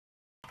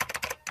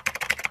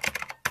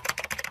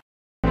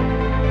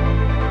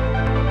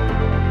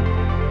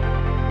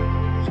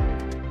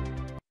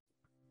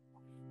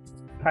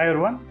Hi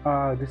everyone,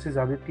 this is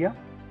Aditya.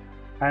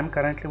 I am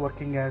currently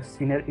working as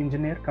Senior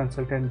Engineer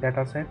Consultant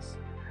Data Science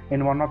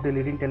in one of the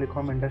leading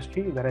telecom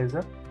industry,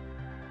 Verizon.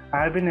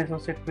 I have been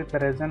associated with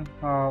Verizon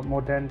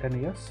more than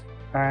 10 years,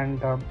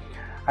 and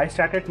I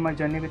started my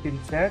journey with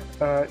INSEAD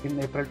in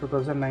April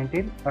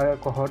 2019,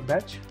 cohort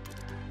batch.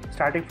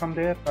 Starting from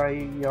there,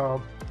 I'm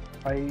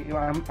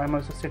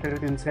associated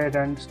with INSEAD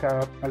and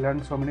I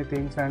learned so many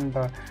things and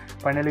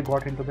finally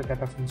got into the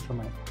data science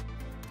domain.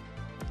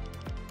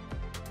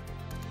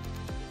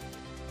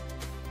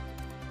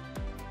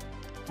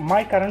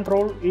 My current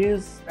role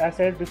is, as I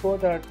said before,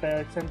 that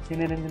it's a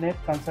senior engineer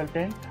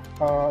consultant,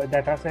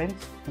 data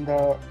science in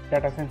the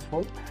data science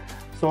field.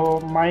 So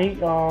my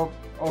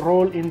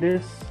role in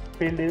this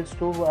field is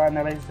to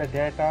analyze the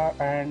data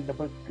and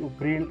to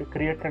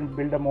create and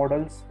build the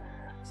models,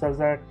 so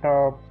that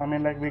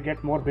we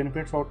get more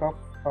benefits out of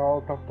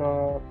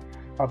the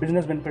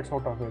business benefits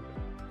out of it.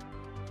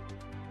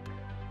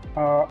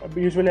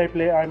 Usually I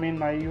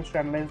used to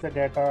analyze the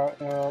data,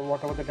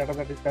 whatever the data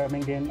that is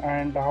coming in,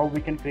 and how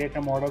we can create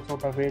a model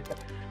out of it,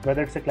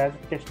 whether it's a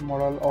classification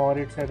model or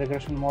it's a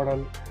regression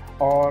model,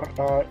 or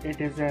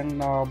it is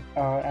an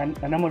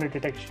anomaly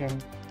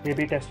detection,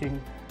 A/B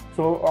testing.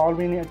 So all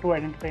we need to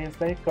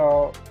identify is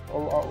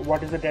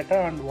what is the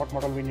data and what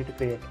model we need to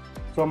create.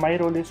 So my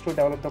role is to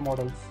develop the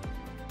models.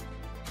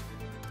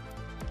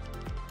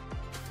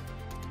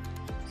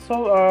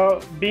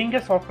 So being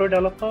a software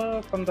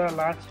developer from the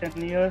last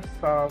 10 years,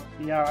 I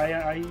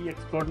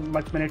explored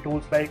many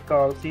tools like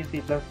C,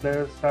 C++,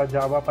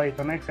 Java,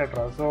 Python,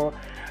 etc. So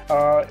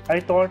I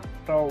thought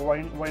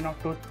why not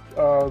to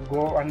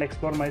go and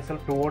explore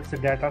myself towards the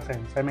data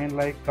science.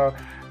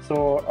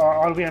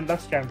 All we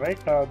understand, right?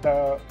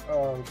 The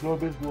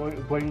globe is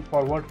going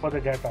forward for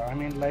the data.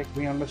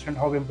 We understand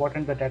how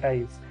important the data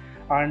is,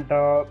 and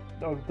the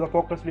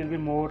focus will be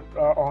more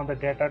on the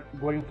data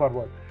going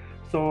forward.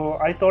 So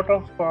I thought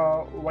of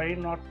why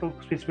not to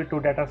switch to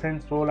data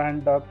science role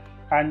and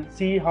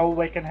see how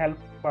I can help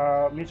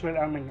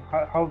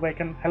how I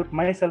can help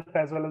myself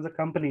as well as the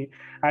company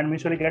and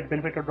mutually get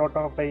benefited out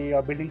of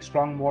by building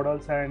strong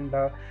models and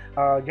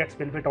gets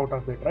benefit out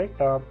of it, right?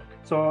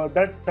 So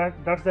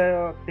that's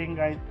the thing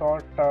I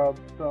thought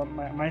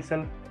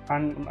myself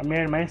and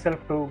made myself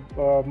to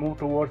move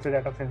towards the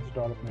data science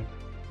development.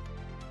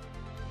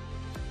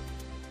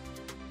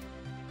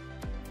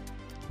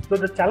 So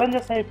the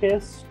challenges I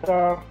faced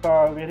are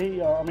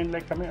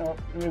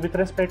with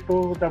respect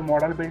to the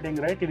model building,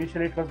 right?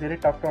 Initially, it was very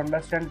tough to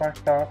understand,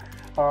 but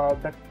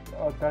that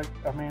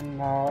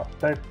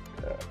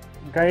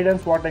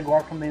guidance what I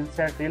got from the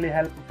INSEAD really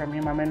helped from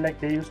him.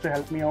 They used to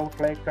help me out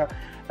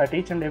at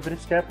each and every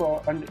step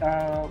and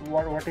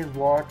what is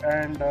what,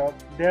 and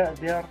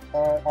they are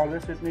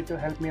always with me to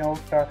help me out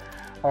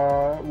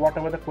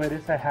whatever the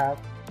queries I have.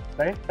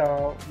 Right,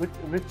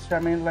 which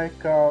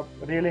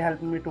really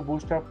helped me to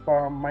boost up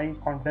my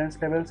confidence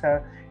levels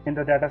in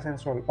the data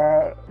science role.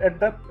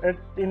 At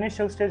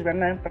initial stage,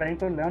 when I'm trying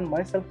to learn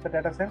myself the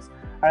data science,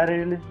 I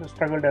really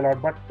struggled a lot.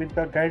 But with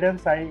the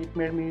guidance, it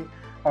made me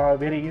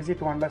very easy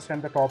to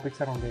understand the topics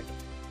around it.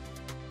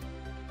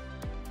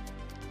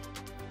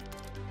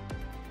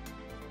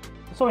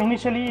 So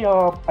initially,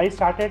 I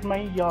started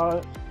my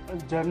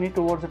journey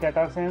towards the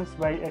data science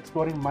by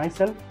exploring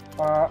myself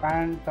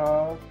and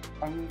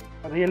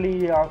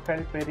really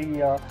felt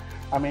very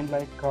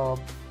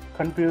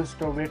confused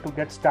where to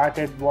get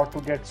started, what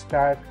to get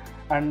started,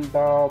 and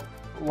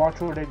what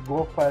should I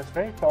go first,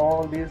 right?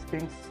 All these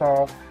things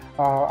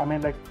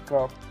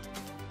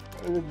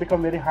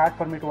become very hard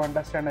for me to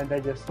understand and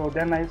digest. So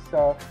then I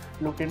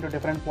looked into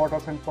different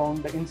portals and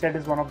found the INSEAD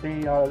is one of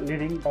the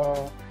leading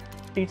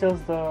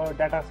teaches the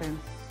data science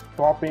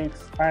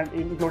topics, and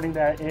including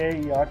the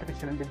AI,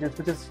 artificial intelligence,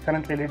 which is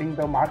currently leading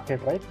the market,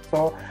 right?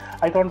 So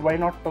I thought why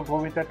not to go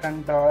with it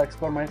and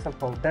explore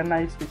myself out. Then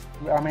I switched,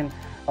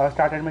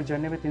 started my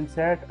journey with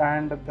INSEAD,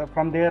 and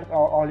from there,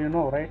 all you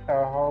know, right?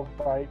 How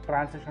I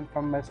transitioned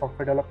from my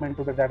software development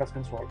to the data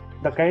science role.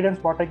 The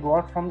guidance what I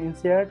got from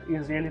INSEAD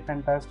is really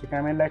fantastic.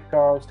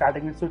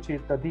 Starting with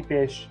Suchit,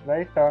 Deepesh,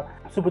 right?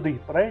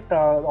 Subhadeep, right?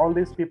 All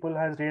these people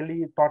has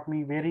really taught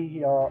me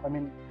very,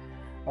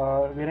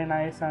 very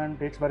nice,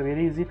 and it's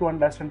very easy to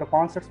understand. The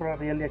concepts were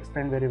really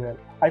explained very well.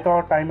 I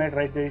thought I made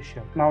right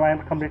decision. Now I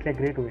am completely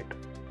agree to it.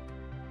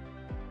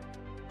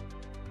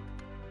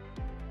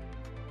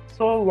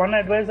 So one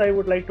advice I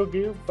would like to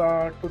give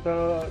to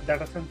the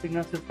data science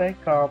beginners is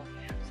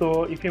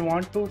so if you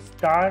want to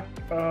start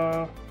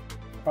the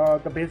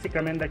basic,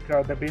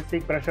 the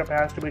basic brush up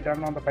has to be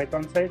done on the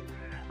Python side,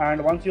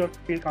 and once you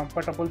feel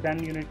comfortable,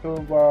 then you need to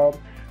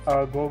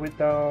go with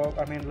the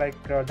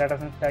data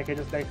science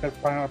packages like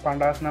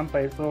Pandas,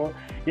 NumPy. So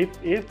if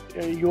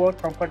you are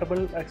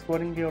comfortable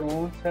exploring your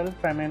own self,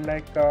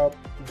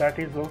 that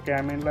is okay.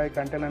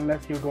 Until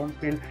unless you don't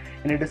feel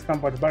any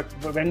discomfort. But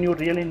when you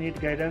really need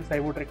guidance, I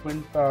would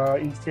recommend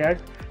INSEAD,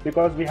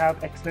 because we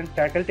have excellent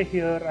faculty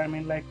here.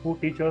 Who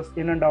teach us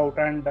in and out,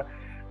 and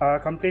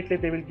completely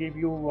they will give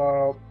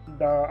you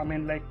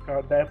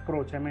the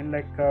approach.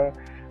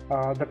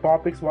 the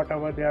topics,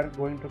 whatever they are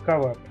going to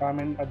cover. I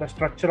mean, the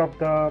structure of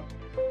the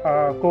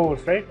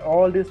course, right?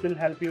 All this will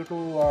help you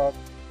to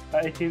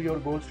achieve your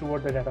goals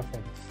toward the data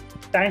science.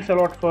 Thanks a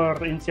lot for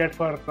INSEAD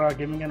for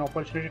giving an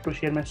opportunity to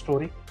share my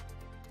story.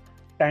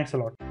 Thanks a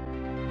lot.